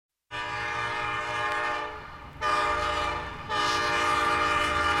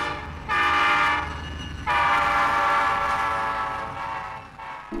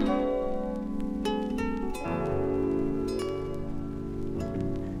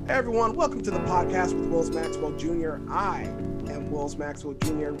Hey everyone, welcome to the podcast with Wills Maxwell Jr. I am Wills Maxwell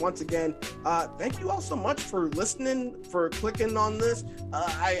Jr. Once again, thank you all so much for listening, for clicking on this.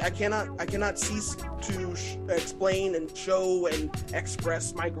 I cannot cease to explain and show and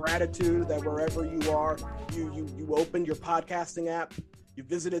express my gratitude that wherever you are, you opened your podcasting app, you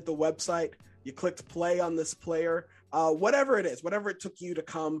visited the website, you clicked play on this player, whatever it is, whatever it took you to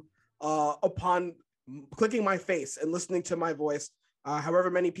come upon clicking my face and listening to my voice. However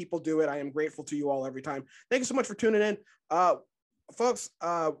many people do it, I am grateful to you all every time. Thank you so much for tuning in. Folks,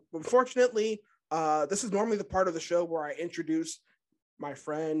 unfortunately, this is normally the part of the show where I introduce my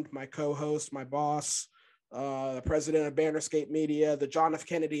friend, my co-host, my boss, the president of Bannerscape Media, the John F.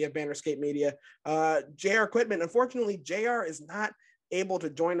 Kennedy of Bannerscape Media, J.R. Quitman. Unfortunately, J.R. is not able to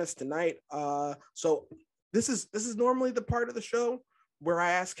join us tonight. So this is normally the part of the show where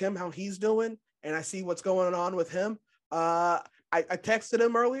I ask him how he's doing and I see what's going on with him. I texted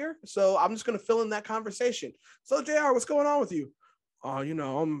him earlier, so I'm just going to fill in that conversation. So, JR, what's going on with you? Oh,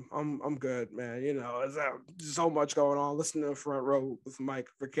 I'm good, man. There's so much going on. Listening to the front row with Mike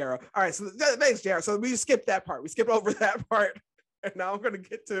Vaquero. All right, so thanks, JR. So we skipped that part. We skipped over that part. And now I'm going to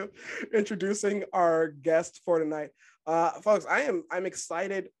get to introducing our guest for tonight. Folks, I'm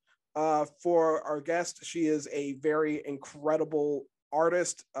excited for our guest. She is a very incredible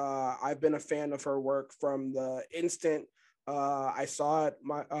artist. I've been a fan of her work from the instant I saw it.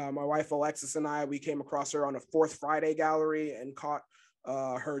 My wife Alexis and we came across her on a Fourth Friday gallery and caught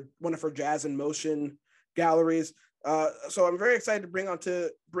one of her Jazz in Motion galleries. So I'm very excited to bring on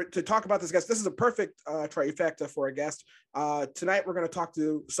to talk about this guest. This is a perfect trifecta for a guest. Tonight we're going to talk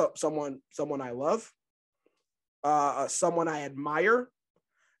to someone I love, someone I admire,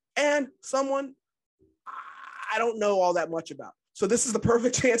 and someone I don't know all that much about. So this is the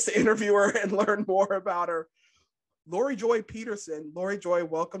perfect chance to interview her and learn more about her. Lori Joy Peterson. Lori Joy,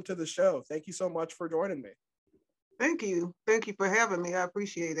 welcome to the show. Thank you so much for joining me. Thank you. Thank you for having me. I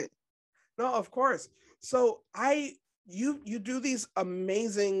appreciate it. No, of course. So you do these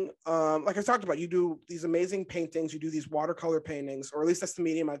amazing, like I talked about, you do these amazing paintings, you do these watercolor paintings, or at least that's the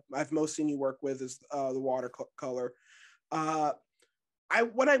medium I've most seen you work with is the watercolor.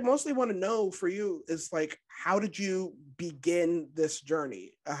 What I mostly want to know for you is like, how did you begin this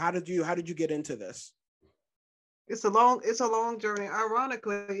journey? How did you get into this? It's a long journey.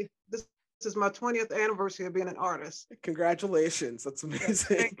 Ironically, this is my 20th anniversary of being an artist. Congratulations. That's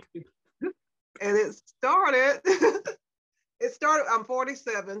amazing. Thank you. And it started, I'm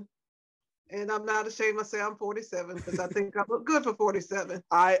 47, and I'm not ashamed to say I'm 47 because I think I look good for 47.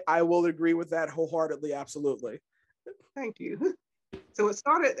 I will agree with that wholeheartedly. Absolutely. Thank you. So it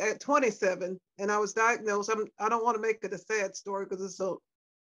started at 27, and I was diagnosed. I don't want to make it a sad story because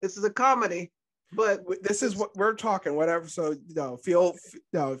this is a comedy. But this is what we're talking, whatever. So feel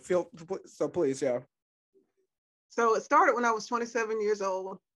so please, yeah. So it started when I was 27 years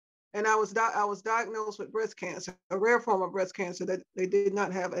old, and I was diagnosed with breast cancer, a rare form of breast cancer that they did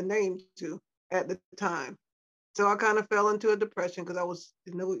not have a name to at the time. So I kind of fell into a depression because I was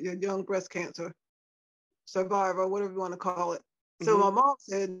a young breast cancer survivor, whatever you want to call it. So my mom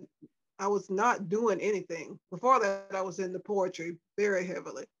said I was not doing anything. Before that, I was into poetry very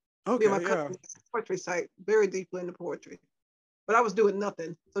heavily. Okay, my cousin poetry site, very deeply into poetry, but I was doing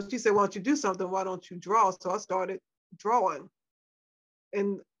nothing. So she said, "Why don't you do something? Why don't you draw?" So I started drawing,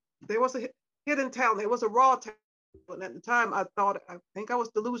 and there was a hidden talent. There was a raw talent at the time. I think I was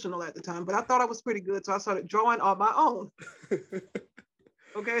delusional at the time, but I thought I was pretty good. So I started drawing on my own.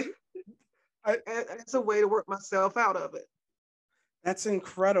 Okay, it's a way to work myself out of it. That's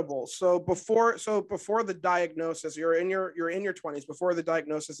incredible. So before the diagnosis, you're in your 20s, before the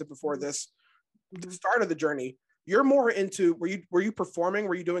diagnosis and before this, the start of the journey, you're more into, were you performing?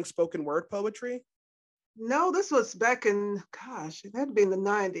 Were you doing spoken word poetry? No, this was back in, it had to be in the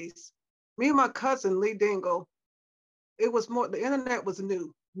 90s. Me and my cousin, Lee Dingle, it was more, the internet was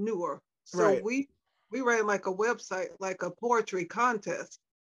newer. So right. we ran like a website, like a poetry contest.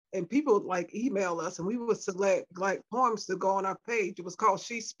 And people would like email us and we would select like poems to go on our page. It was called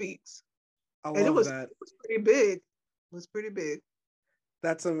She Speaks. I love that. It was pretty big. It was pretty big.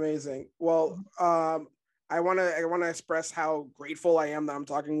 That's amazing. Well, I want to express how grateful I am that I'm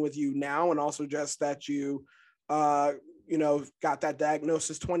talking with you now, and also just that you, got that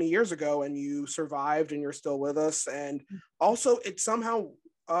diagnosis 20 years ago and you survived and you're still with us. And also it somehow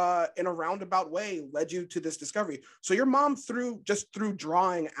in a roundabout way led you to this discovery. So your mom threw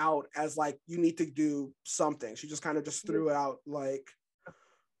drawing out as like, you need to do something. She just kind of just threw it out like,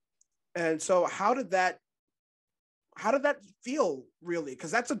 and so how did that feel really?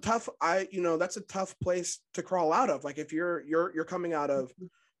 Because that's a tough place to crawl out of. Like if you're coming out of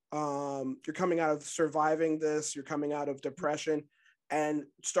You're coming out of surviving this, you're coming out of depression, and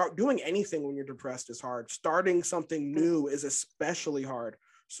start doing anything when you're depressed is hard. Starting something new is especially hard.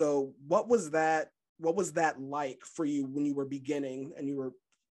 So what was that like for you when you were beginning and you were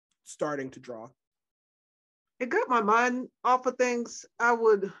starting to draw? It got my mind off of things. I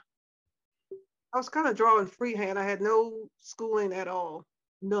was kind of drawing freehand. I had no schooling at all,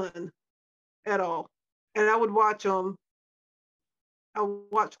 none at all. And I would watch I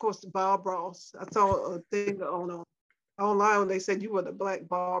watched, of course, the Bob Ross. I saw a thing online when they said you were the Black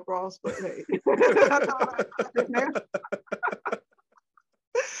Bob Ross, but hey.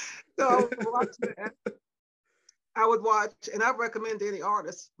 So I would watch that. I would watch, and I recommend any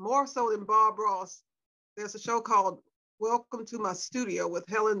artist, more so than Bob Ross. There's a show called Welcome to My Studio with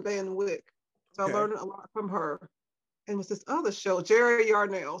Helen Van Wyck. So I learned a lot from her. And it was this other show, Jerry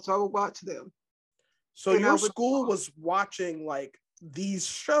Yarnell. So I would watch them. So your school was watching like these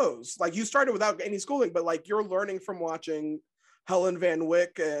shows. Like you started without any schooling, but like you're learning from watching Helen Van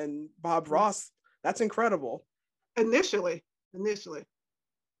Wyck and Bob Ross. That's incredible. Initially.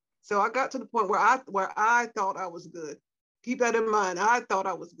 So I got to the point where I thought I was good. Keep that in mind. I thought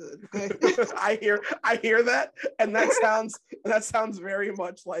I was good. Okay. I hear that, and that sounds very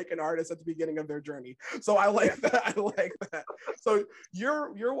much like an artist at the beginning of their journey. So I like that. So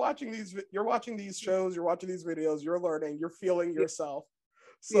you're watching these shows, you're watching these videos, you're learning, you're feeling yourself.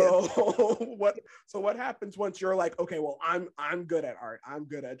 So what happens once you're like, okay, well, I'm good at art. I'm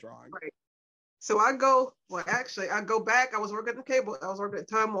good at drawing. Right. So I go back. I was working at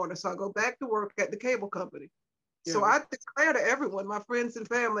Time Warner. So I go back to work at the cable company. Yeah. So I declare to everyone, my friends and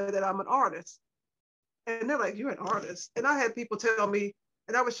family, that I'm an artist. And they're like, you're an artist. And I had people tell me,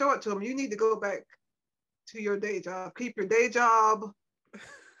 and I would show it to them, you need to go back to your day job. Keep your day job.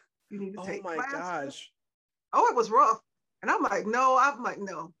 You need to take classes. Gosh. Oh, it was rough. And I'm like, no, I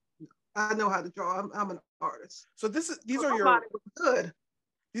know how to draw. I'm an artist. So these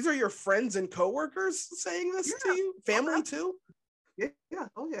are your friends and coworkers saying this to you? Family too? Yeah.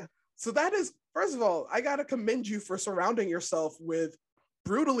 Oh yeah. So that is, first of all, I got to commend you for surrounding yourself with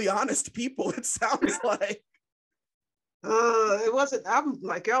brutally honest people. It sounds like. It wasn't, I'm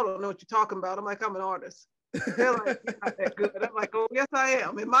like, y'all don't know what you're talking about. I'm like, I'm an artist. They're like, you're not that good. I'm like, oh, yes, I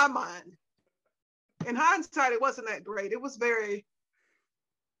am, in my mind. In hindsight, it wasn't that great. It was very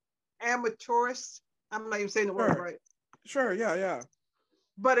amateurish. I'm not even saying the word right. Sure, yeah.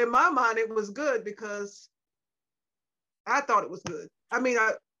 But in my mind, it was good because I thought it was good. I mean,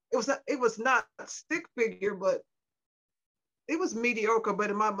 it was not stick figure, but it was mediocre. But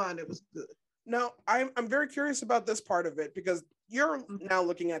in my mind, it was good. Now, I'm very curious about this part of it because you're now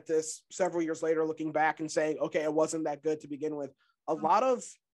looking at this several years later, looking back and saying, okay, it wasn't that good to begin with. A lot of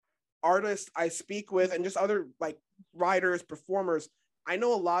artists I speak with and just other like writers, performers, I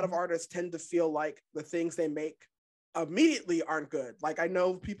know a lot of artists tend to feel like the things they make immediately aren't good. Like I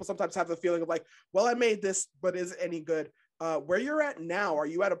know people sometimes have the feeling of like, well, I made this, but is it any good? Where you're at now, are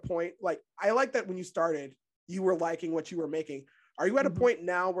you at a point, like, I like that when you started, you were liking what you were making. Are you at a point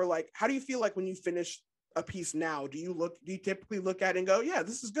now where like, how do you feel like when you finish a piece now? Do you typically look at it and go, yeah,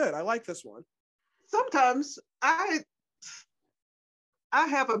 this is good. I like this one. Sometimes I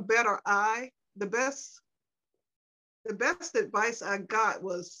have a better eye. The best advice I got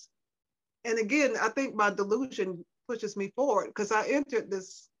was, and again, I think my delusion pushes me forward because I entered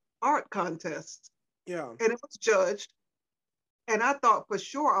this art contest. Yeah. And it was judged. And I thought for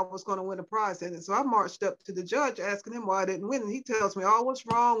sure I was going to win a prize in it. So I marched up to the judge asking him why I didn't win. And he tells me, oh, what's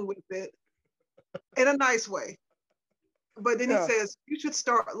wrong with it? In a nice way. But then he says, you should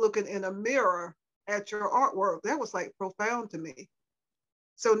start looking in a mirror at your artwork. That was like profound to me.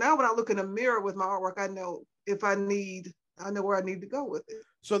 So now when I look in a mirror with my artwork, I know where I need to go with it.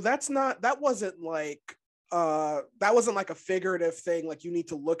 So that wasn't like a figurative thing. Like you need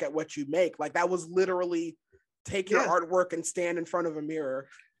to look at what you make. Like that was literally take your artwork and stand in front of a mirror.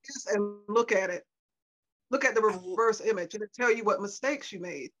 Yes, and look at it. Look at the reverse image and it tell you what mistakes you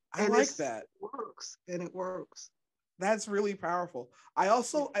made. I like that. It works. That's really powerful. I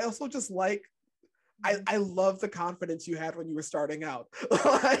also just like, I love the confidence you had when you were starting out.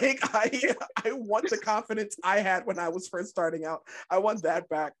 Like I want the confidence I had when I was first starting out. I want that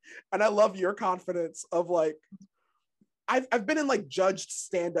back. And I love your confidence of like, I've been in like judged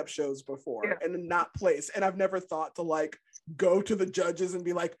stand-up shows before and not place. And I've never thought to like go to the judges and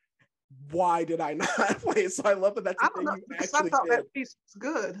be like, why did I not play? So I love that that's the thing you actually I thought did. That piece was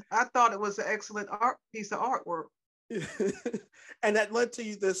good. I thought it was an excellent piece of artwork. And that led to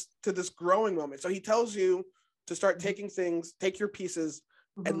this growing moment. So he tells you to start take your pieces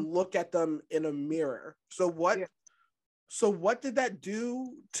and look at them in a mirror. So So what did that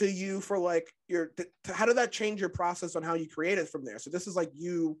do to you for like how did that change your process on how you created from there? So this is like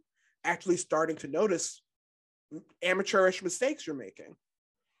you actually starting to notice amateurish mistakes you're making.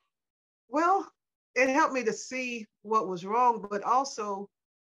 Well, it helped me to see what was wrong, but also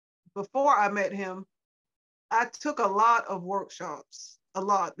before I met him, I took a lot of workshops, a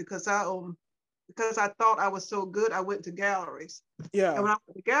lot, because I thought I was so good. I went to galleries. Yeah. And when I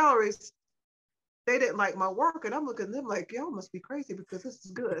went to galleries, they didn't like my work. And I'm looking at them like, y'all must be crazy because this is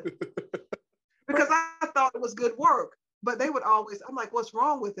good. Because I thought it was good work. But they would always, I'm like, what's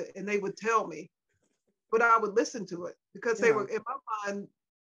wrong with it? And they would tell me. But I would listen to it because they were, in my mind,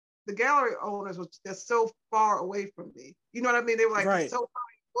 the gallery owners were just so far away from me. You know what I mean? They were like so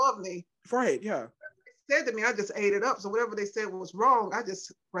far above me. Right, yeah. They said to me, I just ate it up. So whatever they said was wrong, I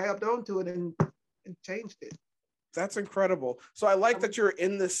just grabbed onto it and changed it. That's incredible. So I like that you're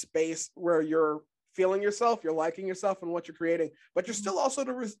in this space where you're feeling yourself, you're liking yourself and what you're creating, but you're still also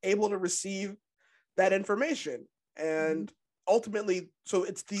able to receive that information. And ultimately, so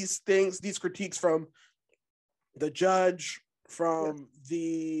it's these things, these critiques from the judge, from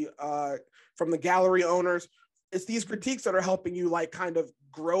the gallery owners. It's these critiques that are helping you like kind of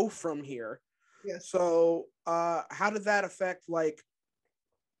grow from here. Yes. So how did that affect like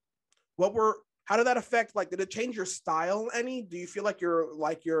did it change your style any? Do you feel like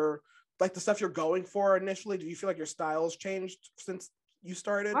you're like the stuff you're going for initially, do you feel like your style's changed since you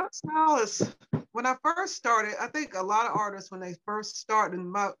started? My style is, when I first started, I think a lot of artists when they first started,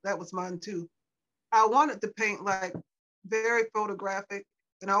 and that was mine too, I wanted to paint like very photographic,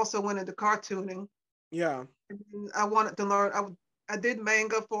 and I also went into cartooning. Yeah. And I wanted to learn. I did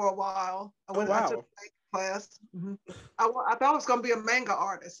manga for a while. I took a manga class. Mm-hmm. I thought I was going to be a manga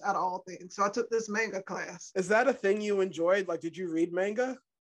artist out of all things, so I took this manga class. Is that a thing you enjoyed? Like, did you read manga?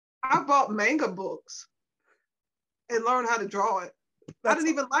 I bought manga books and learned how to draw it. I didn't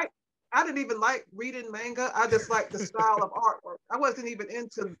even like reading manga. I just liked the style of artwork. I wasn't even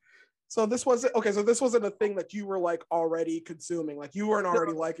into. So this wasn't a thing that you were like already consuming. Like you weren't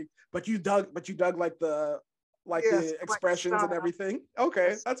already liking, but you dug like the expressions and everything.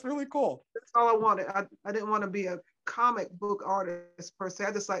 Okay, that's really cool. That's all I wanted. I didn't want to be a comic book artist per se.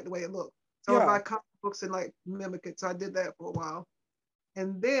 I just liked the way it looked. So I buy comic books and like mimic it. So I did that for a while.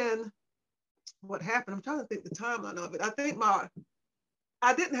 And then what happened? I'm trying to think the timeline of it. I think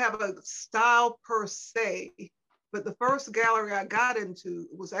I didn't have a style per se, but the first gallery I got into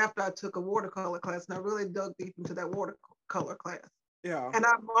was after I took a watercolor class, and I really dug deep into that watercolor class. Yeah. And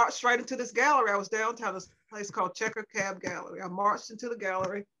I marched right into this gallery. I was downtown, this place called Checker Cab Gallery. I marched into the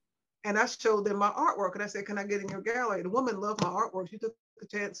gallery and I showed them my artwork. And I said, can I get in your gallery? The woman loved my artwork. She took a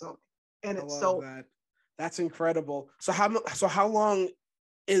chance on me. And it's so that. That's incredible. So how long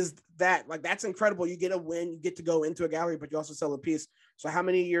is that? Like, that's incredible. You get a win, you get to go into a gallery, but you also sell a piece. So how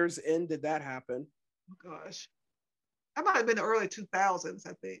many years in did that happen? Oh gosh. I might have been the early 2000s,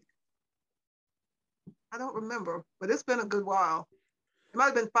 I think. I don't remember, but it's been a good while. It might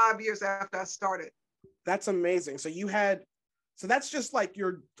have been 5 years after I started. That's amazing. So that's just like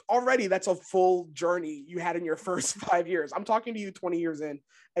that's a full journey you had in your first 5 years. I'm talking to you 20 years in,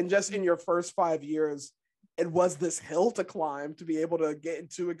 and just in your first 5 years, it was this hill to climb to be able to get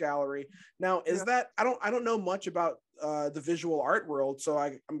into a gallery. Now, is that, I don't know much about the visual art world, so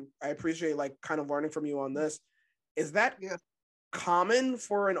I appreciate like kind of learning from you on this. Is that common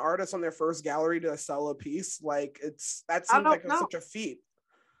for an artist on their first gallery to sell a piece? Like that seems like such a feat.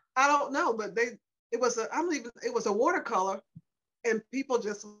 I don't know, but it was a watercolor, and people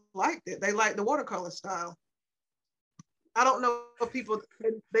just liked it. They liked the watercolor style. I don't know if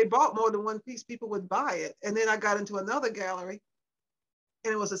they bought more than one piece, people would buy it. And then I got into another gallery,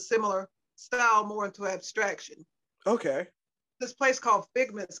 and it was a similar style, more into abstraction. Okay. This place called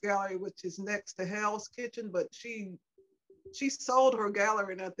Figment's Gallery, which is next to Hell's Kitchen, but she sold her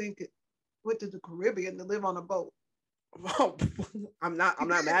gallery, and I think it went to the Caribbean to live on a boat. Well, I'm not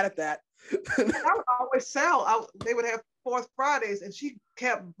mad at that. I would always sell. They would have Fourth Fridays, and she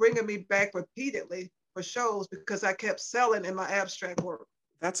kept bringing me back repeatedly for shows because I kept selling in my abstract work.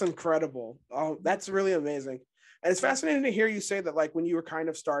 That's incredible. Oh, that's really amazing. And it's fascinating to hear you say that, like, when you were kind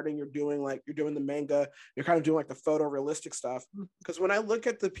of starting, you're doing the manga, you're kind of doing like the photorealistic stuff. Because when I look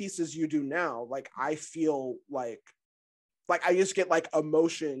at the pieces you do now, like, I feel like I just get like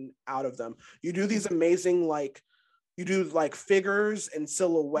emotion out of them. You do these amazing, like, you do like figures and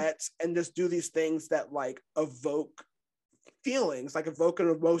silhouettes and just do these things that like evoke feelings, like evoke an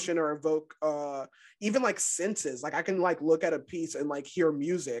emotion or evoke even like senses. Like I can like look at a piece and like hear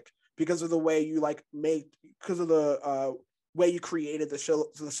music because of the way you like because of the way you created the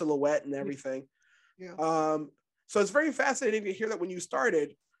silhouette and everything. Yeah. So it's very fascinating to hear that when you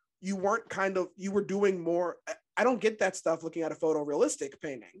started, you were doing more. I don't get that stuff looking at a photorealistic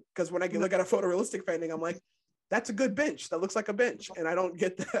painting, because when I look at a photorealistic painting, I'm like, that's a good bench. That looks like a bench. And I don't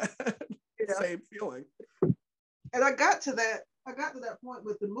get that same feeling. And I got to that point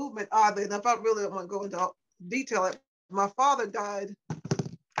with the movement, oddly enough. I really don't want to go into detail. My father died.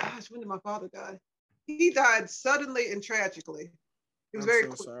 Gosh, when did my father die? He died suddenly and tragically. He was very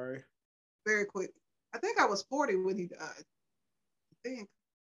quick. Sorry. Very quick. I think I was 40 when he died. I think.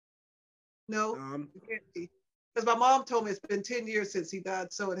 No, it can't be. Because my mom told me it's been 10 years since he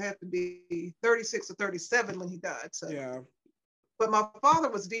died, so it had to be 36 or 37 when he died. So yeah. But my father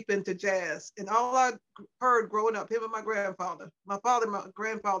was deep into jazz, and all I heard growing up, him and my grandfather, my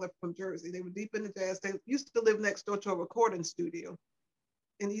grandfather from Jersey, they were deep into jazz. They used to live next door to a recording studio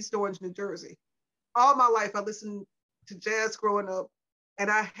in East Orange, New Jersey. All my life, I listened to jazz growing up, and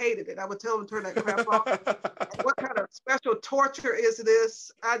I hated it. I would tell them to turn that crap off. What kind of special torture is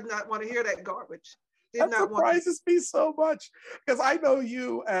this? I did not want to hear that garbage. That surprises me so much, because I know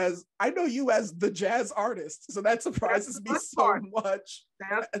you as the jazz artist, so that surprises me so much.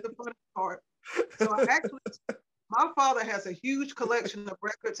 That's the fun part. So my father has a huge collection of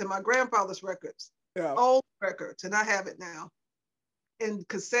records, and my grandfather's records, old records, and I have it now, and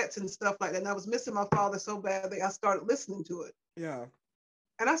cassettes and stuff like that. And I was missing my father so badly, I started listening to it. Yeah.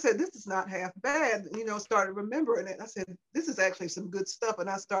 And I said, this is not half bad. Started remembering it. I said, this is actually some good stuff, and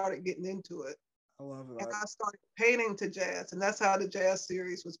I started getting into it. I love that. And I started painting to jazz, and that's how the jazz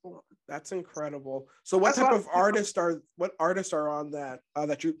series was born. That's incredible. So what artists are on that,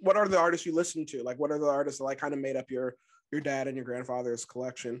 what are the artists you listen to? Like, what are the artists that kind of made up your dad and your grandfather's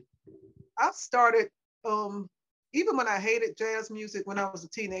collection? I started, even when I hated jazz music when I was a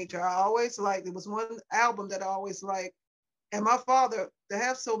teenager, I always liked, there was one album that I always liked. And my father, to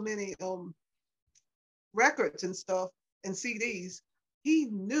have so many records and stuff and CDs, he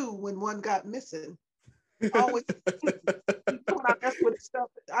knew when one got missing. Always, when I mess with stuff,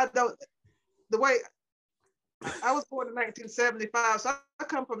 I was born in 1975, so I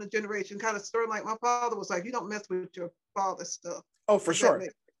come from the generation kind of stern, like my father was like, you don't mess with your father's stuff. Oh, for sure. You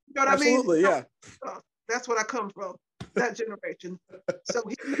know what Absolutely, I mean? Yeah. That's what I come from, that generation. So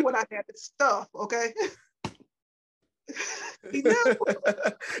he knew when I had this stuff, okay? He knew.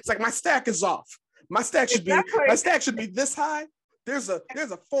 It's like, my stack is off. My stack should be this high. There's a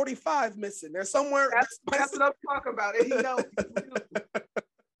 45 missing. There's somewhere. That's what I'm talking about. And he knows.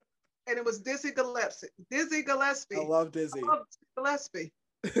 And it was Dizzy Gillespie. I love Dizzy. Gillespie.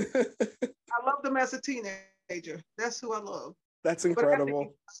 I loved him as a teenager. That's who I love. That's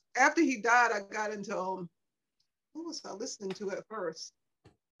incredible. After he died, I got into who was I listening to at first?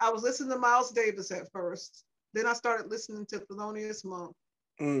 I was listening to Miles Davis at first. Then I started listening to Thelonious Monk.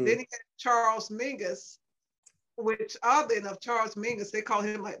 Then he had Charles Mingus, which oddly enough, Charles Mingus, they call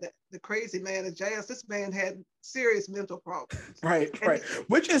him like the crazy man of jazz. This man had serious mental problems. Right.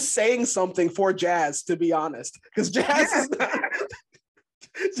 Which is saying something for jazz, to be honest, because jazz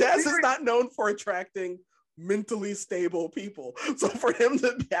is not known for attracting mentally stable people. So for him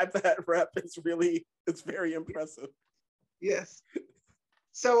to have that rep, it's very impressive. Yes.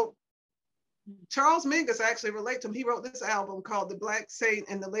 So Charles Mingus actually relates to him. He wrote this album called The Black Saint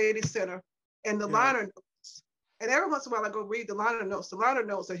and the Lady Sinner, and the liner notes. And every once in a while I go read the liner notes. The liner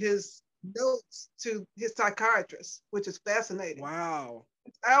notes are his notes to his psychiatrist, which is fascinating. Wow.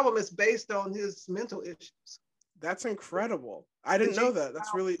 This album is based on his mental issues. That's incredible. I didn't know that.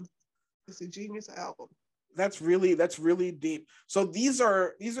 It's a genius album. That's really deep. So these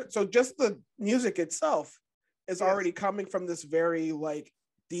are so just the music itself is already coming from this very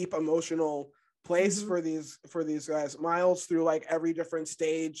deep emotional place for these guys. Miles, through every different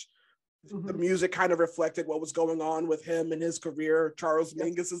stage, the music kind of reflected what was going on with him and his career. Charles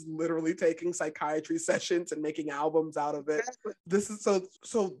Mingus is literally taking psychiatry sessions and making albums out of it. Exactly. This is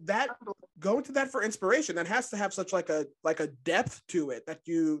so that going to that for inspiration, that has to have such a depth to it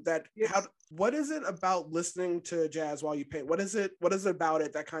what is it about listening to jazz while you paint? What is it about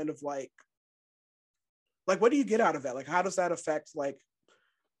it that kind of what do you get out of that? How does that affect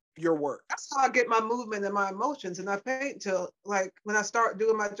your work? That's how I get my movement and my emotions, and I paint till when I start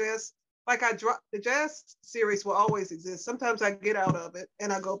doing my jazz. The jazz series will always exist. Sometimes I get out of it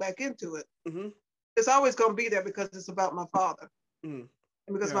and I go back into it. Mm-hmm. It's always going to be there because it's about my father, and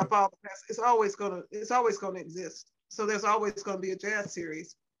because my father passed, it's always going to exist. So there's always going to be a jazz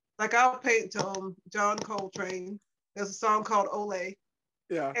series. I'll paint to John Coltrane. There's a song called Ole.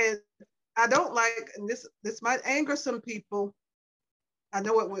 Yeah. And I don't and this might anger some people. I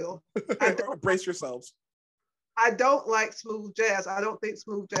know it will. Brace yourselves. I don't like smooth jazz. I don't think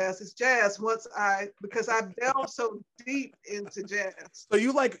smooth jazz is jazz because I've delved so deep into jazz. So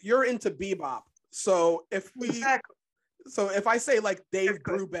you're into bebop. So Exactly. if I say like Dave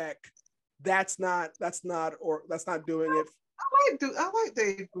Brubeck, that's not doing it. I like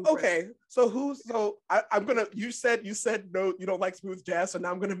Dave Brubeck. Okay, so I'm gonna you said no, you don't like smooth jazz, so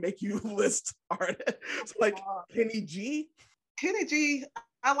now I'm gonna make you list artists like Kenny G. Kenny G,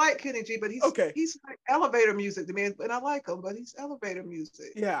 I like Kenny G, but he's like elevator music to me, and I like him, but he's elevator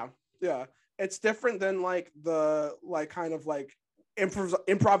music. Yeah, it's different than like the like kind of like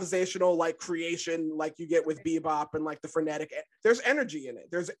improvisational like creation like you get with bebop and like the frenetic. There's energy in it.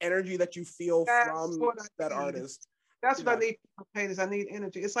 There's energy that you feel from that artist. That's what I need from painters. I need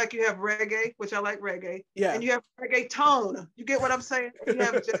energy. It's like you have reggae, which I like reggae. Yeah. And you have reggae tone. You get what I'm saying? You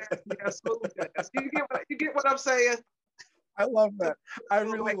have jazz, you have smooth jazz. You get what I'm saying? I love that. I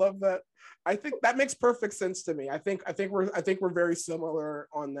really love that. I think that makes perfect sense to me. I think we're very similar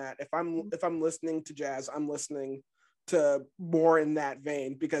on that. If I'm listening to jazz, I'm listening to more in that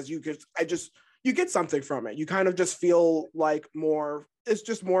vein because you get something from it. You kind of just feel like more. It's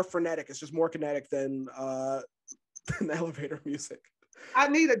just more frenetic. It's just more kinetic than elevator music. I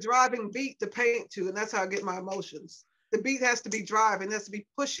need a driving beat to paint to, and that's how I get my emotions. The beat has to be driving, it has to be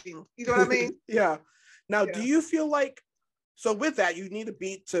pushing. You know what I mean? Yeah. Now, do you feel like, so with that, you need a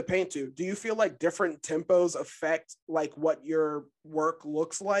beat to paint to. Do you feel like different tempos affect like what your work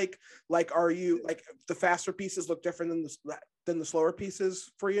looks like? Like, are you like the faster pieces look different than the slower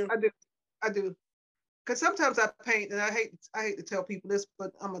pieces for you? I do. Because sometimes I paint, and I hate to tell people this,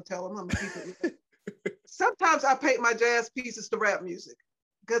 but I'm gonna tell them. I'm gonna keep it. Sometimes I paint my jazz pieces to rap music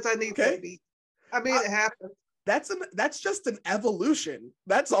because I need that beat. I mean, it happens. That's just an evolution.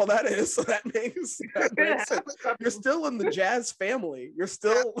 That's all that is. So that makes sense. You're still in the jazz family. You're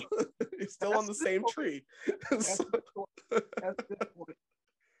still on the same tree. That's a good point.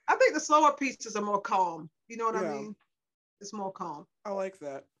 I think the slower pieces are more calm. You know what I mean? It's more calm. I like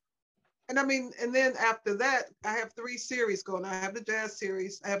that. And I mean, and then after that, I have 3 series going. I have the jazz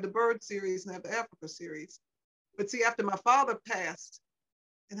series, I have the bird series, and I have the Africa series. But see, after my father passed,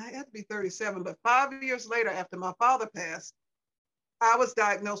 and I had to be 37, but 5 years later, after my father passed, I was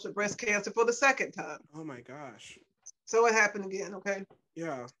diagnosed with breast cancer for the second time. Oh my gosh. So it happened again, okay?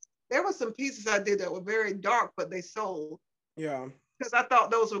 Yeah. There were some pieces I did that were very dark, but they sold. Yeah. Because I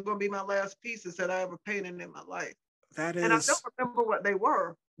thought those were going to be my last pieces that I ever painted in my life. And I don't remember what they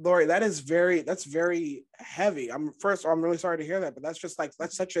were. Lori, that's very heavy. I'm really sorry to hear that, but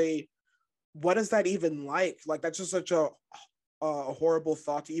that's such a, what is that even like? Like, that's just such a horrible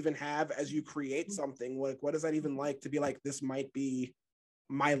thought to even have as you create something. Like, what is that even like to be like, this might be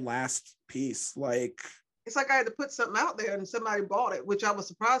my last piece? Like, it's like I had to put something out there and somebody bought it, which I was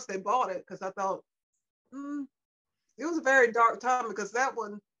surprised they bought it because I thought, it was a very dark time because that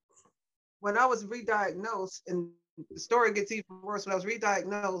one, when I was re-diagnosed, and the story gets even worse, when I was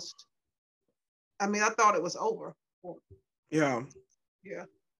re-diagnosed, I mean, I thought it was over. Yeah. Yeah.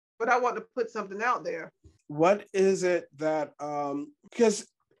 But I wanted to put something out there. What is it that, because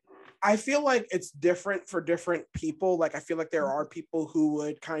I feel like it's different for different people. Like, I feel like there are people who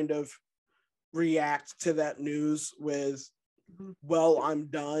would kind of react to that news with, well, I'm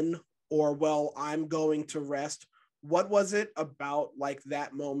done, or, well, I'm going to rest. What was it about like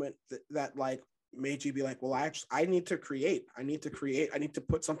that moment that like made you be like, well, I need to create. I need to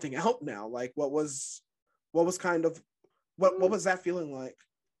put something out now. Like, what was kind of, what was that feeling like?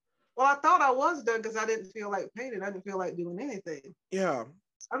 Well, I thought I was done because I didn't feel like painting. I didn't feel like doing anything. Yeah.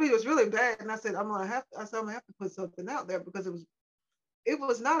 I mean, it was really bad. And I said, I'm gonna have to put something out there because it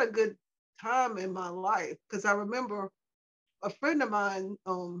was not a good time in my life. Because I remember a friend of mine,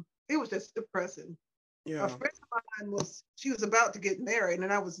 it was just depressing. Yeah. A friend of mine she was about to get married,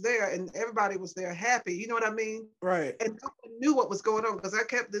 and I was there, and everybody was there happy. You know what I mean? Right. And no one knew what was going on because I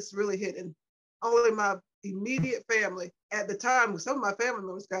kept this really hidden. Only my immediate family at the time, some of my family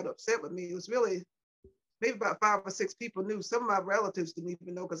members got upset with me. It was really maybe about 5 or 6 people knew. Some of my relatives didn't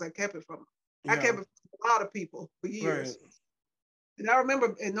even know because I kept it from them. I kept it from a lot of people for years. Right. And I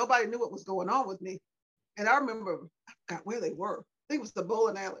remember, and nobody knew what was going on with me. And I remember, I forgot where they were. I think it was the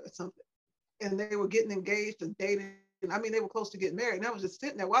bowling alley or something. And they were getting engaged and dating. I mean, they were close to getting married. And I was just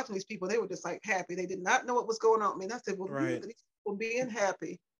sitting there watching these people. They were just like happy. They did not know what was going on. I mean, I said, well, look at these people being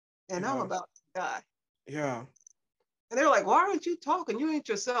happy. And I'm about to die. Yeah. And they were like, why aren't you talking? You ain't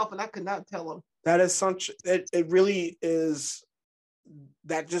yourself. And I could not tell them. That is it really is.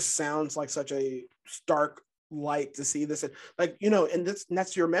 That just sounds like such a stark light to see this. Like, you know, and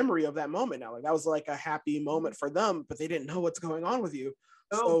that's your memory of that moment now. Like, that was like a happy moment for them, but they didn't know what's going on with you.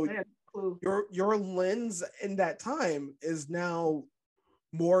 So clue. Your lens in that time is now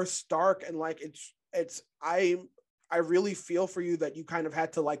more stark, and like it's I really feel for you that you kind of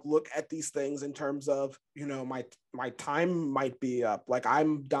had to like look at these things in terms of, you know, my time might be up, like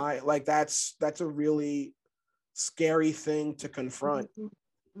I'm dying, like that's a really scary thing to confront.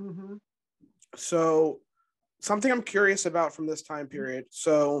 Mm-hmm. So something I'm curious about from this time period.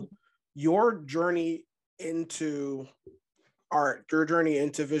 So your journey into your journey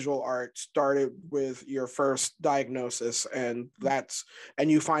into visual art started with your first diagnosis, and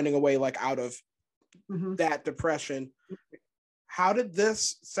you finding a way like out of Mm-hmm. that depression. How did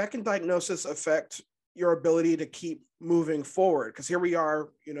this second diagnosis affect your ability to keep moving forward? Because here we are,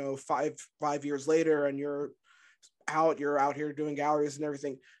 you know, five years later, and you're out here doing galleries and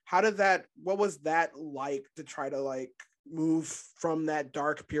everything. What was that like to try to like move from that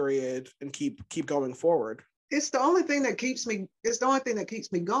dark period and keep going forward? It's the only thing that keeps me. It's the only thing that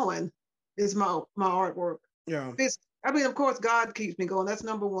keeps me going is my artwork. Yeah. I mean, of course, God keeps me going. That's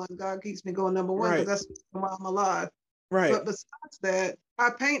number one. God keeps me going, number one, because Right. that's why I'm alive. Right. But besides that,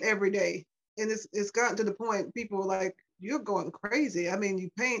 I paint every day, and it's gotten to the point people are like, "You're going crazy." I mean, you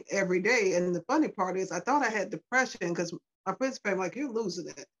paint every day, and the funny part is, I thought I had depression because my friends were like, "You're losing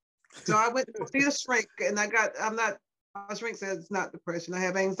it." So I went to see the shrink, and I'm not. My shrink says it's not depression. I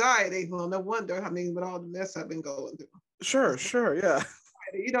have anxiety. Well, no wonder. I mean, with all the mess I've been going through. Sure, yeah.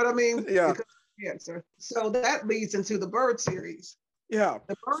 You know what I mean? Yeah. Because of cancer. So that leads into the bird series. Yeah.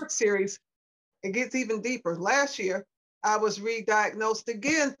 The bird series, it gets even deeper. Last year, I was re-diagnosed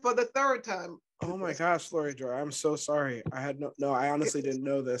again for the third time. Oh my gosh, Lori Joy, I'm so sorry. I had no, I honestly didn't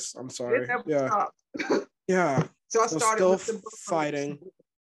know this. I'm It sorry. never Yeah. stopped. Yeah. So I So started still with the birds. fighting.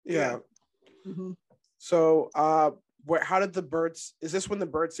 Yeah. Mm-hmm. So how did is this when the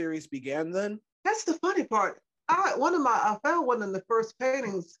bird series began then? That's the funny part. I found one of the first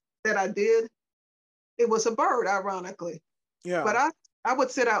paintings that I did. It was a bird, ironically. Yeah. But I would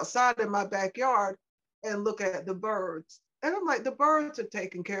sit outside in my backyard and look at the birds. And I'm like, the birds are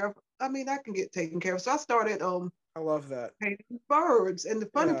taken care of. I mean, I can get taken care of. So I started I love that. painting birds. And the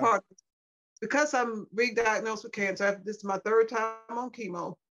funny Yeah. part, because I'm re-diagnosed with cancer, this is my third time on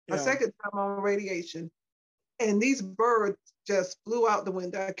chemo, my Yeah. second time on radiation. And these birds just flew out the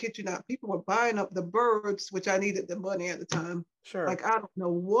window. I kid you not. People were buying up the birds, which I needed the money at the time. Sure. Like, I don't know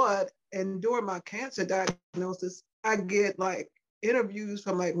what. And during my cancer diagnosis, I get like interviews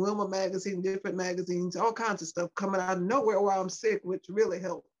from like Wilma magazine, different magazines, all kinds of stuff coming out of nowhere while I'm sick, which really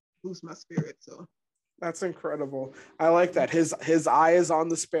helped boost my spirit. So that's incredible. I like that. His eye is on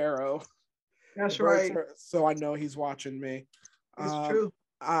the sparrow. That's right. So I know he's watching me. It's true.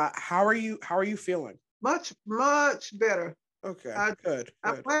 How are you feeling? Much better. Okay. Good.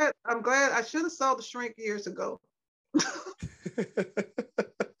 I'm glad. I should have saw the shrink years ago.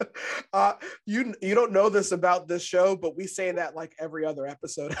 You don't know this about this show, but we say that like every other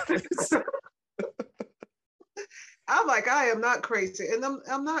episode. I'm like, I am not crazy, and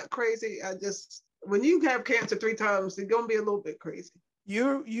I'm not crazy. I just, when you have cancer 3 times, it's gonna be a little bit crazy.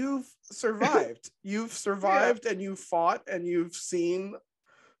 You've survived. You've survived, yeah. And you've fought, and you've seen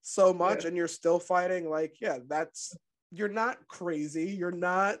so much, yeah. And you're still fighting. Like, yeah, you're not crazy. You're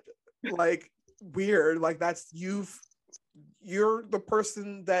not like weird. Like you're the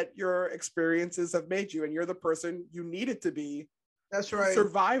person that your experiences have made you, and you're the person you needed to be. That's right. To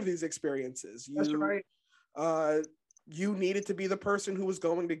survive these experiences. That's right. You needed to be the person who was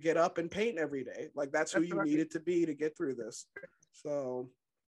going to get up and paint every day. Like that's who you right. needed to be to get through this. So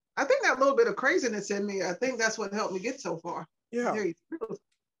I think that little bit of craziness in me, I think that's what helped me get so far. Yeah.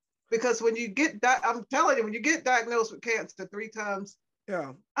 Because when you get I'm telling you, when you get diagnosed with cancer 3 times,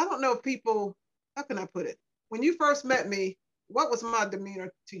 yeah. I don't know if people, how can I put it? When you first met me, what was my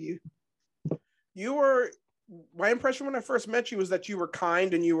demeanor to you? My impression when I first met you was that you were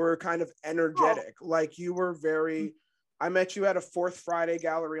kind and you were kind of energetic. Oh. Like you were very, I met you at a Fourth Friday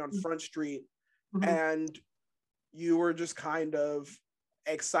gallery on Front Street, mm-hmm. and you were just kind of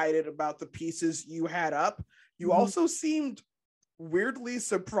excited about the pieces you had up. You mm-hmm. also seemed weirdly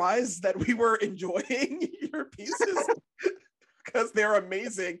surprised that we were enjoying your pieces because they're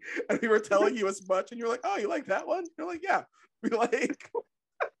amazing. And we were telling you as much, and you're like, oh, you like that one? You're like, yeah, we like,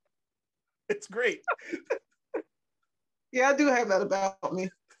 it's great. Yeah, I do have that about me.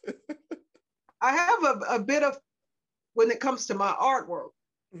 I have a bit of, when it comes to my artwork,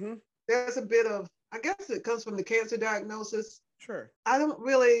 mm-hmm. there's a bit of, I guess it comes from the cancer diagnosis. Sure. I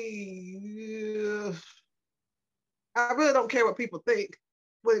really don't care what people think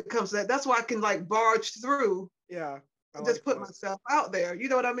when it comes to that. That's why I can like barge through. Yeah. And just put myself out there. You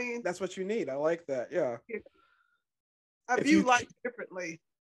know what I mean? That's what you need. I like that. Yeah. I view life differently.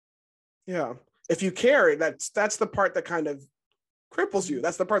 Yeah. If you care, that's the part that kind of cripples you.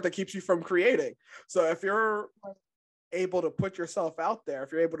 That's the part that keeps you from creating. So if you're able to put yourself out there,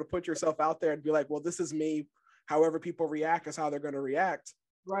 if you're able to put yourself out there and be like, well, this is me, however people react is how they're going to react.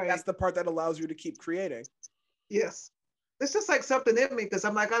 Right. That's the part that allows you to keep creating. Yes. It's just like something in me, because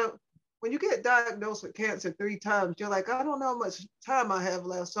I'm like, when you get diagnosed with cancer 3 times, you're like, I don't know how much time I have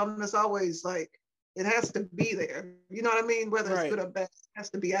left. So I'm just always like, it has to be there. You know what I mean? Whether it's good or bad, it has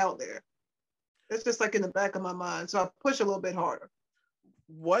to be out there. It's just like in the back of my mind. So I push a little bit harder.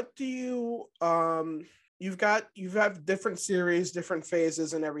 What do you you have different series, different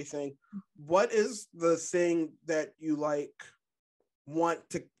phases and everything. What is the thing that you like want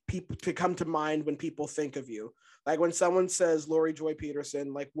to people to come to mind when people think of you? Like when someone says Lori Joy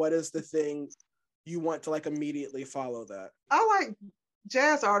Peterson, like what is the thing you want to like immediately follow that? I like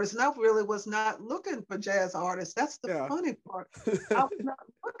jazz artists, and I really was not looking for jazz artists. That's the funny part. I was not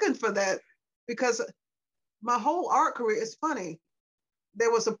looking for that, because my whole art career is funny.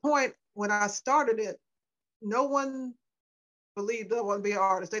 There was a point when I started it, no one believed I wanted to be an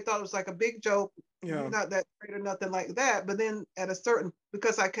artist. They thought it was like a big joke. You're not that great or nothing like that. But then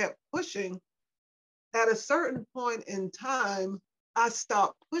because I kept pushing, at a certain point in time, I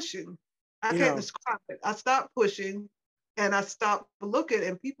stopped pushing. I can't describe it. I stopped pushing and I stopped looking,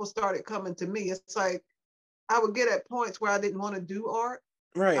 and people started coming to me. It's like I would get at points where I didn't want to do art.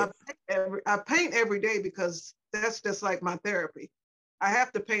 Right. I paint every day because that's just like my therapy. I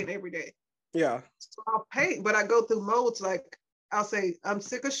have to paint every day. Yeah. So I'll paint, but I go through modes like I'll say, I'm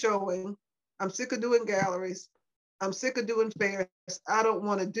sick of showing. I'm sick of doing galleries. I'm sick of doing fairs. I don't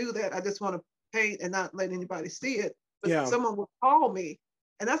want to do that. I just want to paint and not let anybody see it. But someone will call me.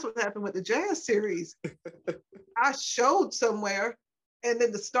 And that's what happened with the jazz series. I showed somewhere, and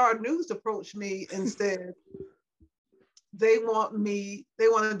then the Star News approached me and said, they want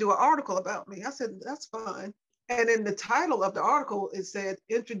to do an article about me. I said, that's fine. And in the title of the article, it said,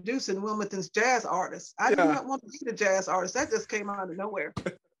 introducing Wilmington's jazz artists. I did not want to be the jazz artist. That just came out of nowhere.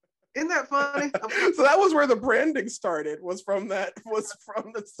 Isn't that funny? So that was where the branding started, was from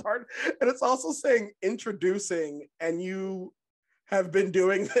the start. And it's also saying introducing, and you have been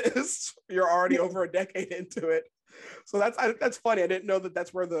doing this. You're already over a decade into it. So that's funny. I didn't know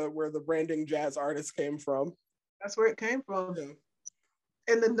that's where the branding jazz artist came from. That's where it came from.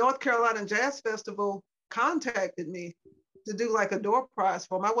 Yeah. And the North Carolina Jazz Festival contacted me to do like a door prize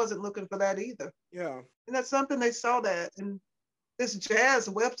for them. I wasn't looking for that either. Yeah. And that's something they saw that. And this jazz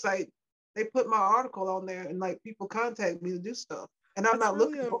website, they put my article on there, and like people contact me to do stuff. And I'm not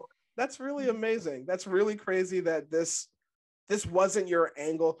looking for it. That's really amazing. That's really crazy that this wasn't your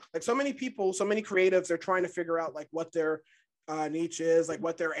angle. Like so many people, so many creatives are trying to figure out like what their niche is, like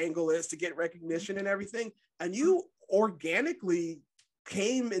what their angle is to get recognition and everything. And you organically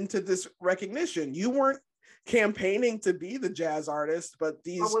came into this recognition. You weren't campaigning to be the jazz artist, but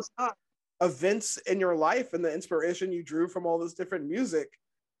these events in your life and the inspiration you drew from all this different music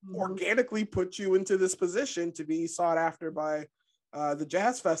organically put you into this position to be sought after by the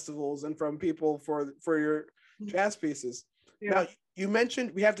jazz festivals and from people for your jazz pieces. Now you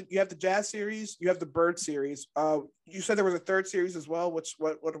mentioned you have the jazz series, you have the bird series. You said there was a third series as well.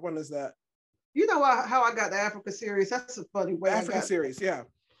 What one is that? You know how I got the Africa series? That's a funny way. Africa series, yeah.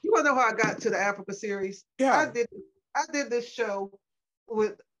 You want to know how I got to the Africa series? Yeah. I did this show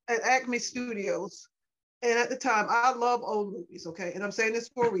at Acme Studios, and at the time I love old movies. Okay, and I'm saying this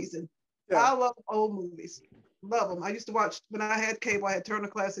for a reason. Yeah. I love old movies. Love them. I used to watch when I had cable. I had Turner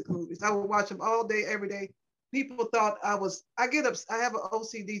Classic Movies. I would watch them all day, every day. People thought I have an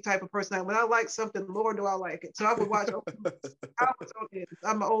OCD type of personality. When I like something, Lord, do I like it. So I would watch old movies.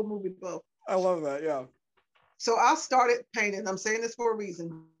 I'm an old movie buff. I love that, yeah. So I started painting. I'm saying this for a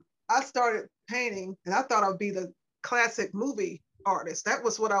reason. I started painting, and I thought I'd be the classic movie artist. That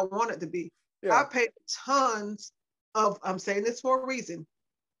was what I wanted to be. Yeah. I painted tons of, I'm saying this for a reason,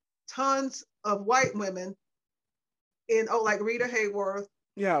 tons of white women like Rita Hayworth,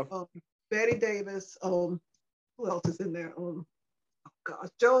 Betty Davis, who else is in there?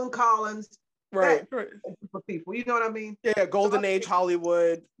 Joan Collins. Right. For people, you know what I mean? Yeah, golden age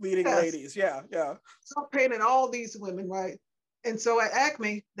Hollywood leading ladies. Yeah. So I painted all these women, right? And so at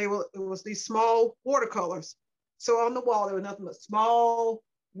Acme, it was these small watercolors. So on the wall, there were nothing but small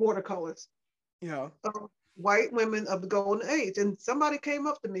watercolors. Yeah. White women of the golden age. And somebody came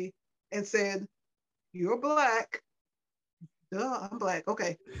up to me and said, "You're Black." Duh, I'm Black.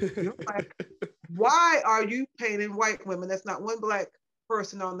 Okay. You're Black. Why are you painting white women? That's not one Black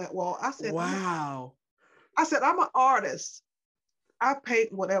person on that wall. I said, wow. I said, I'm an artist. I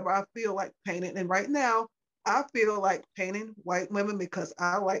paint whatever I feel like painting. And right now, I feel like painting white women because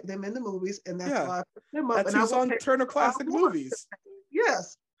I like them in the movies, and that's Yeah, why I put them up. that's And I who's will on paint Turner who I Classic want. Movies.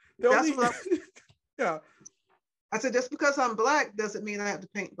 Yes, The that's only, what yeah. I said. Just because I'm black doesn't mean I have to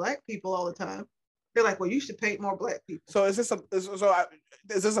paint black people all the time. They're like, well, you should paint more black people. So is this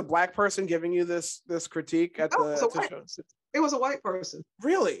a black person giving you this critique at No, it was a the white show? person. It was a white person.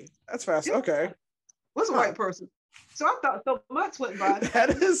 Really? That's fast. Yeah, Okay. it was a Huh. white person. So I thought so months went by.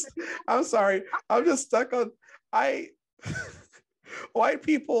 That is, I'm sorry. I'm just stuck on I white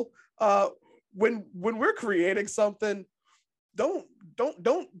people when we're creating something, don't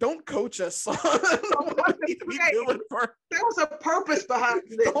coach us on what we need to be doing for. There was a purpose behind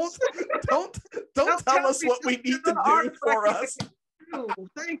this. Don't tell us what we need to do for us.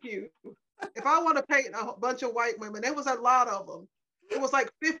 Thank you. If I want to paint a bunch of white women, there was a lot of them. It was like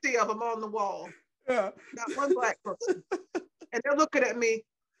 50 of them on the wall. Yeah. Not one black person. And they're looking at me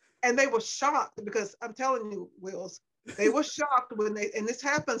and they were shocked because I'm telling you, Wills, they were shocked when and this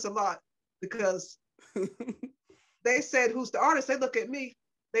happens a lot because they said, who's the artist? They look at me,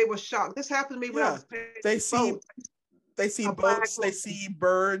 they were shocked. This happened to me when I was painting boats. They see boats, they see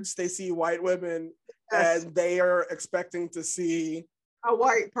birds, they see white women, yes. And they are expecting to see a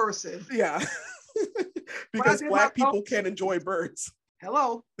white person. Yeah. Because black people can't enjoy birds.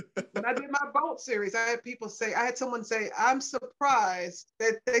 Hello. When I did my boat series, I had someone say, I'm surprised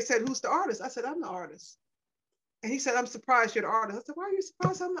that they said, who's the artist? I said, I'm the artist. And he said, I'm surprised you're the artist. I said, why are you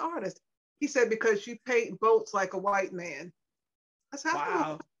surprised I'm the artist? He said, because you paint boats like a white man. I said, wow. I don't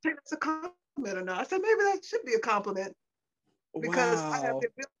know if that's a compliment or not. I said, maybe that should be a compliment because I have the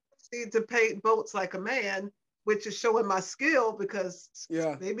ability to paint boats like a man, which is showing my skill because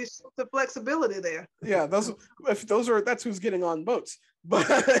maybe it's the flexibility there. Yeah, that's who's getting on boats. But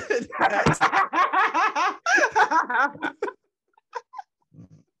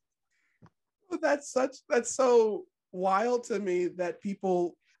that's so wild to me that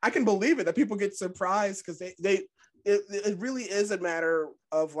people, I can believe it, that people get surprised because it really is a matter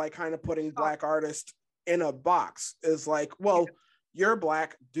of like kind of putting black artists in a box. Is like, well, you're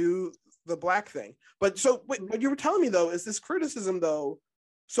black, do the black thing. But so what you were telling me though is this criticism though.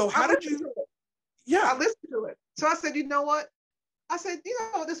 So how did you? Yeah, I listened to it. So I said, you know what? I said, you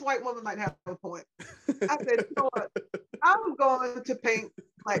know, this white woman might have a point. I said, you know what? I'm going to paint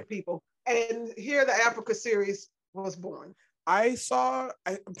black people, and here the Africa series was born. I'm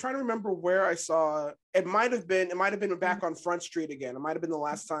trying to remember where I saw it. Might have been back on Front Street again. It might have been the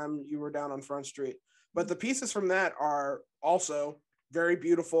last time you were down on Front Street. But the pieces from that are also very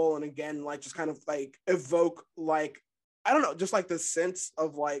beautiful, and again, like just kind of like evoke like, I don't know, just like the sense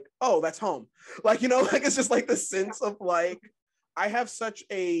of like, oh, that's home. Like, you know, like it's just like the sense of like,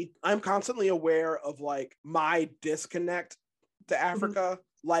 I'm constantly aware of like my disconnect to Africa,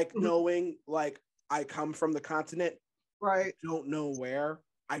 like knowing like I come from the continent. Right. I don't know where.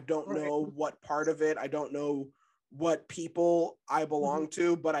 I don't know what part of it. I don't know what people I belong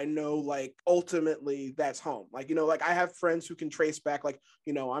to, but I know like ultimately that's home. Like, you know, like I have friends who can trace back, like,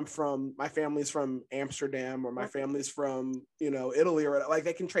 you know, my family's from Amsterdam, or my family's from, you know, Italy, or like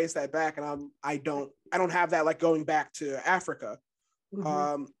they can trace that back. And I don't have that like going back to Africa.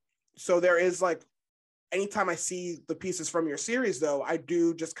 So there is like, anytime I see the pieces from your series though, I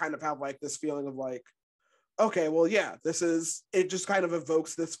do just kind of have like this feeling of like, okay, well, yeah, it just kind of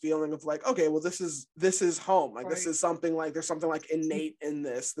evokes this feeling of like, okay, well, this is home. Like, this is something like, there's something like innate in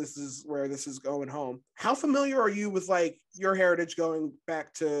this. This is where this is going home. How familiar are you with like your heritage going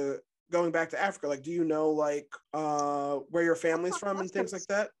back to Africa? Like, do you know like where your family's from and things like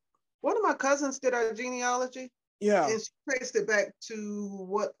that? One of my cousins did our genealogy. Yeah. And she traced it back to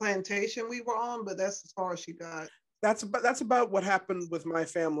what plantation we were on, but that's as far as she got. That's about what happened with my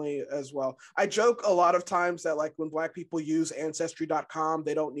family as well. I joke a lot of times that like when Black people use Ancestry.com,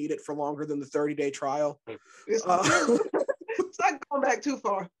 they don't need it for longer than the 30-day trial. It's not going back too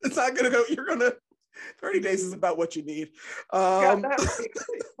far. It's not going to go, 30 days is about what you need. Got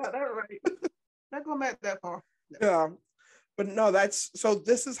that right. Not going back that far. Yeah. But no, that's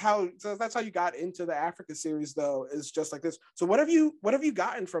how you got into the Africa series though, is just like this. So what have you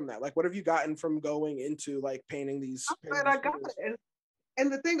gotten from that? Like, what have you gotten from going into like painting these? I got it.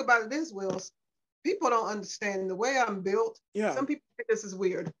 And the thing about it is, Wills, people don't understand the way I'm built. Yeah. Some people think this is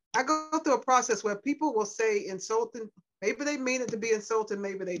weird. I go through a process where people will say insulting, maybe they mean it to be insulting,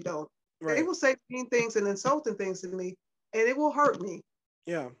 maybe they don't. Right. They will say mean things and insulting things to me, and it will hurt me.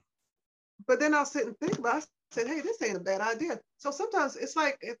 Yeah. But then I'll sit and think about it. I said, hey, this ain't a bad idea. So sometimes it's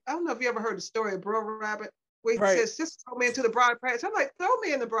like, I don't know if you ever heard the story of Bro Rabbit, where he says, just throw me into the briar patch. I'm like, throw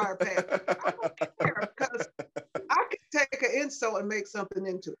me in the briar patch. I don't care, because I can take an insult and make something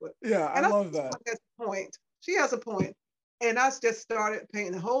into it. Yeah, and I love that. That's the point. She has a point. And I just started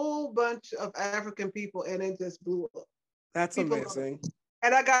painting a whole bunch of African people, and it just blew up. That's People love it. amazing.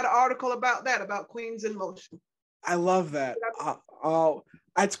 And I got an article about that, about Queens in Motion. I love that. Oh,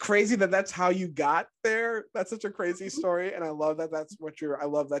 it's crazy that that's how you got there. That's such a crazy story, and I love that. That's what you're. I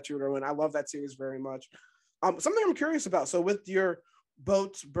love that you're doing. I love that series very much. Something I'm curious about. So with your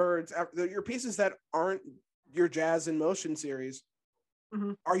boats, birds, your pieces that aren't your Jazz in Motion series,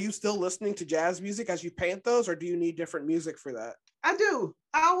 are you still listening to jazz music as you paint those, or do you need different music for that? I do.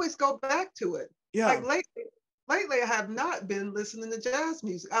 I always go back to it. Yeah. Like lately I have not been listening to jazz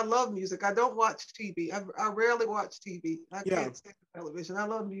music. I love music. I don't watch TV. I rarely watch TV. I can't stand television. I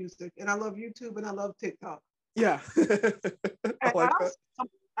love music, and I love YouTube, and I love TikTok. Yeah. I like that.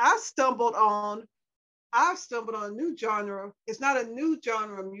 I've stumbled on a new genre. It's not a new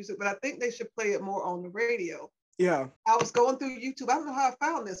genre of music, but I think they should play it more on the radio. Yeah. I was going through YouTube. I don't know how I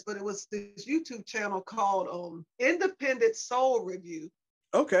found this, but it was this YouTube channel called Independent Soul Review.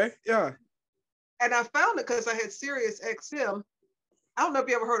 Okay. Yeah. And I found it because I had Sirius XM. I don't know if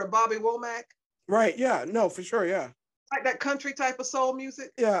you ever heard of Bobby Womack. Right. Yeah. No, for sure. Yeah. Like that country type of soul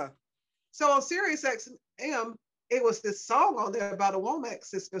music. Yeah. So on Sirius XM, it was this song on there about the Womack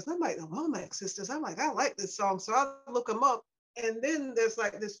sisters. I'm like, the Womack sisters. I'm like, I like this song. So I look them up. And then there's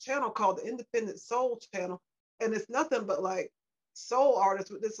like this channel called the Independent Soul Channel. And it's nothing but like soul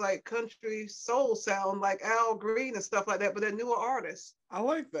artists with this like country soul sound, like Al Green and stuff like that, but they're newer artists. I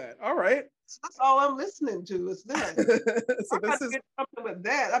like that. All right. So that's all I'm listening to is that. So I got to get something with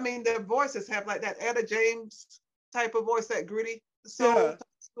that. I mean, their voices have like that Etta James type of voice, that gritty soul. Yeah.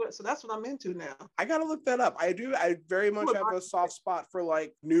 So that's what I'm into now. I gotta look that up. I do. I very much have a soft spot for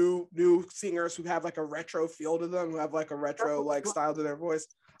like new singers who have like a retro feel to them, who have like a retro like style to their voice.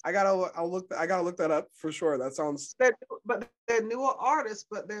 I gotta look that up for sure. That sounds. But they're newer artists,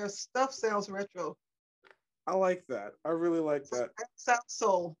 but their stuff sounds retro. I like that. I really like that. South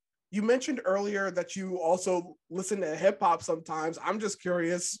soul. You mentioned earlier that you also listen to hip hop sometimes. I'm just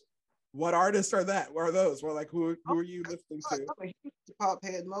curious, what artists are that? What are those? Well, like who are you listening to? I'm a huge hip hop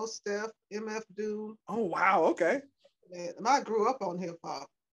head. Mos Def, MF Doom. Oh wow, okay. And I grew up on hip hop.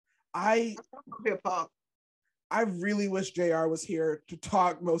 Hip hop. I really wish JR was here to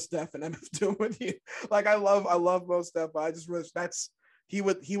talk Mos Def and MF Doom with you. Like I love Mos Def, but I just wish he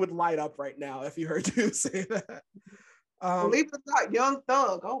would light up right now if he heard you say that. Believe it or not, Young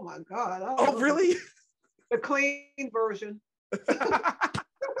Thug. Oh my God. Oh really? The clean version.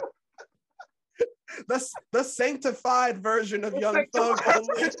 the sanctified version of Young Thug.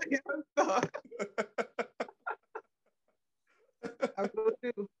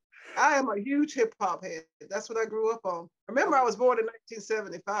 I am a huge hip hop head. That's what I grew up on. Remember, I was born in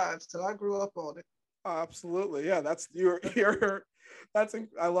 1975, so I grew up on it. Absolutely, yeah. That's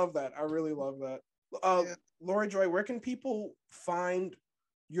I love that. I really love that. Yeah. Lori Joy, where can people find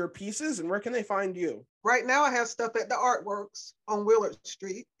your pieces, and where can they find you? Right now, I have stuff at the Artworks on Willard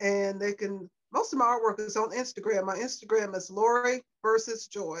Street, and most of my artwork is on Instagram. My Instagram is Lori versus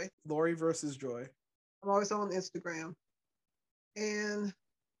Joy. Lori versus Joy. I'm always on Instagram. And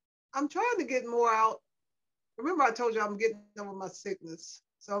I'm trying to get more out. Remember, I told you I'm getting over my sickness.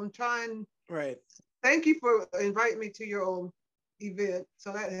 So I'm trying. Right. Thank you for inviting me to your own event.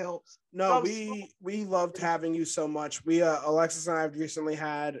 So that helps. No, we loved having you so much. We Alexis and I have recently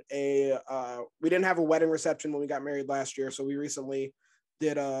had we didn't have a wedding reception when we got married last year. So we recently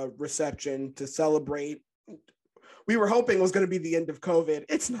did a reception to celebrate. We were hoping it was going to be the end of COVID.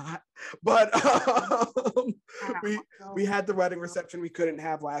 It's not, but we had the wedding reception we couldn't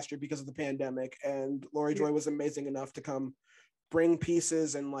have last year because of the pandemic. And Lori Joy was amazing enough to come bring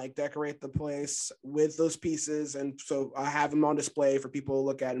pieces and like decorate the place with those pieces. And so I have them on display for people to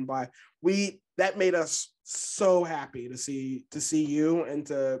look at and buy. That made us so happy to see you and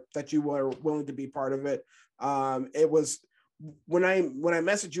that you were willing to be part of it. It was when I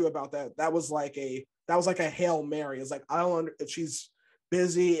messaged you about that, that was like a Hail Mary. It's like, if she's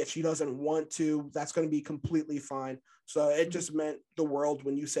busy, if she doesn't want to, that's going to be completely fine. So it just meant the world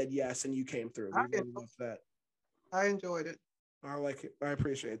when you said yes and you came through. We really loved that. I enjoyed it. I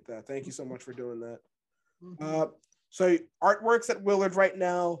appreciate that. Thank you so much for doing that. Mm-hmm. So Artworks at Willard right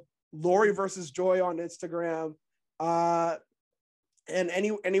now, Lori versus Joy on Instagram. And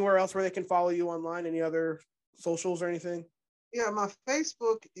anywhere else where they can follow you online, any other socials or anything? Yeah, my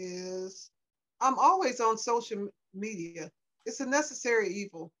Facebook is, I'm always on social media. It's a necessary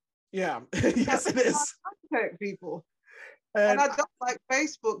evil. Yeah, yes it is. I contact people. And I don't like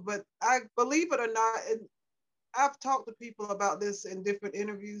Facebook, but I believe it or not, and I've talked to people about this in different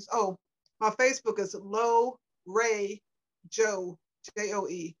interviews. Oh, my Facebook is Lori Joe, Joe.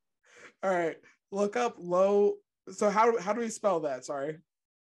 All right. Look up Low. So how do we spell that? Sorry.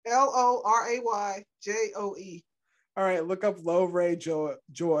 LORAYJOE. All right, look up Lori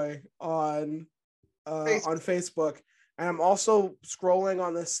Joy on Facebook. And I'm also scrolling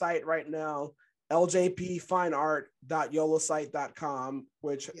on this site right now, ljpfineart.yolasite.com,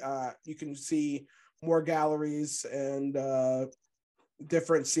 which you can see more galleries and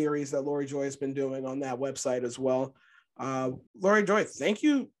different series that Lori Joy has been doing on that website as well. Lori Joy, thank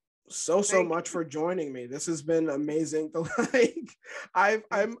you so much for joining me. This has been amazing. I'm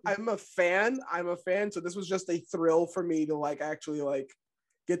a fan. So this was just a thrill for me to actually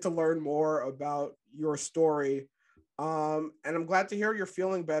get to learn more about your story. And I'm glad to hear you're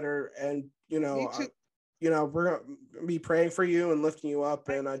feeling better. And we're gonna be praying for you and lifting you up.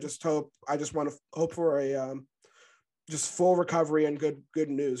 And I just want to hope for a just full recovery and good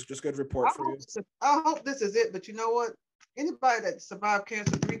news, just good report for you. I hope this is it. But you know what? Anybody that survived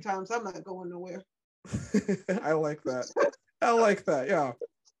cancer 3 times, I'm not going nowhere. I like that. Yeah.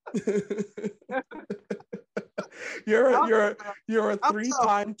 You're a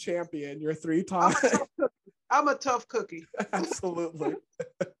 3-time champion. You're 3-time. I'm a tough cookie. Absolutely.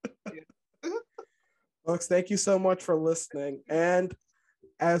 Folks, thank you so much for listening. And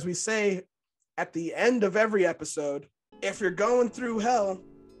as we say at the end of every episode, if you're going through hell,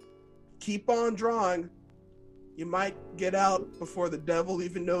 keep on drawing. You might get out before the devil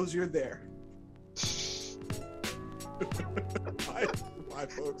even knows you're there. Bye,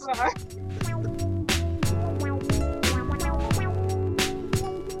 folks. Bye.